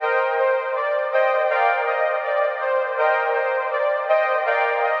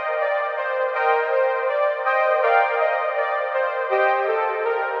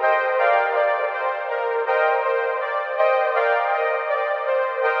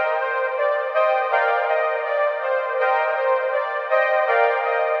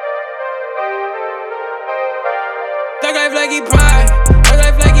life like He Pac. Thug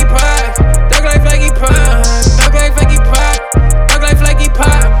life like He Pac. Thug life like He Pac. Thug life like He Pac. Thug life like He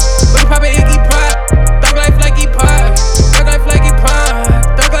Pac. But pop it Iggy Pop. Thug life like He Pac. Thug life like He Pac.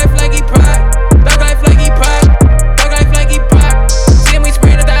 Thug life like He Pac. Thug life like He Pac. Thug life like He Pac. See him, we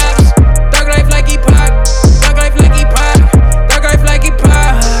spraying at the ops. Thug life like He Pac. Thug life like He Pac. Thug life like He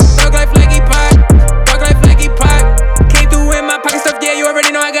Pac. Thug life like He Pac. Thug life like He Pac. Came through in my pocket stuff, yeah, you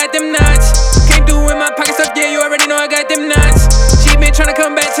already know I got them nuts. Came through in my pocket stuff, yeah, you already know I got them nuts. She been tryna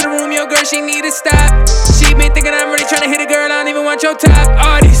come back to the room, yo girl, she need to stop. She been thinking I'm really tryna hit a girl, I don't even want your top.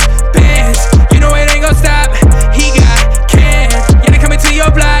 All these bands, you know it ain't gon' stop. He got cans, yeah, they coming to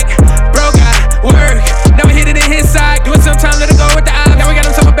your block. Bro got work, now we hit it in his side. Do it sometime, let it go with the op. Now we got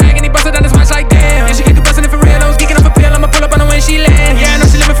himself a bag and he busted down his watch like damn. Yeah, she get to bustin' it for real, I was geeking off a pill, I'ma pull up on her when she land. Yeah, I know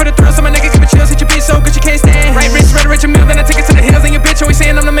she living for the thrill, so my nigga give her chills, hit your bitch so good she can't stand. Right wrist, red, rich and mill, then I take it to the hills, and your bitch always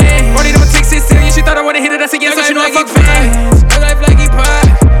saying I'm the man.